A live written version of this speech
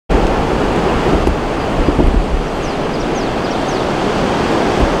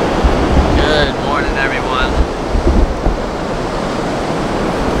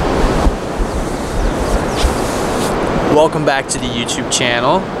welcome back to the YouTube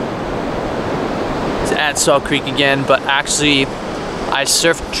channel. It's at Salt Creek again, but actually I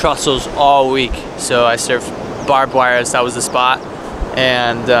surfed Trestles all week. So I surfed Barbwires, that was the spot.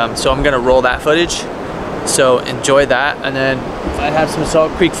 And so I'm gonna roll that footage. So enjoy that, and then if I have some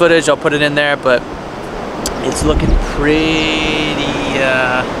Salt Creek footage, I'll put it in there, but it's looking pretty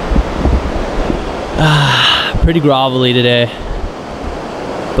grovelly today.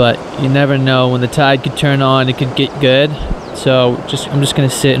 But you never know, when the tide could turn on, it could get good. So I'm just gonna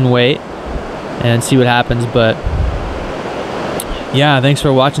sit and wait and see what happens. But yeah, thanks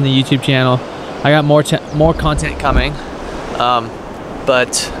for watching the YouTube channel. I got more content coming,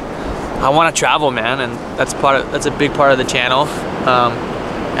 but I want to travel, man, and that's a big part of the channel.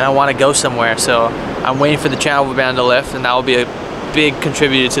 And I want to go somewhere, so I'm waiting for the channel band to lift, and that will be a big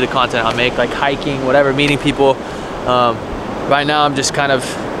contributor to the content I'll make, like hiking, whatever, meeting people. Right now I'm just kind of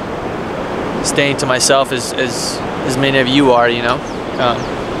staying to myself as many of you are, you know.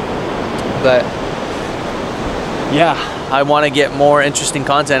 But yeah, I want to get more interesting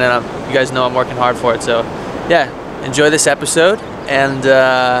content, and you guys know I'm working hard for it. So yeah, enjoy this episode, and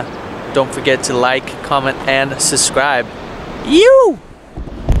don't forget to like, comment, and subscribe. You!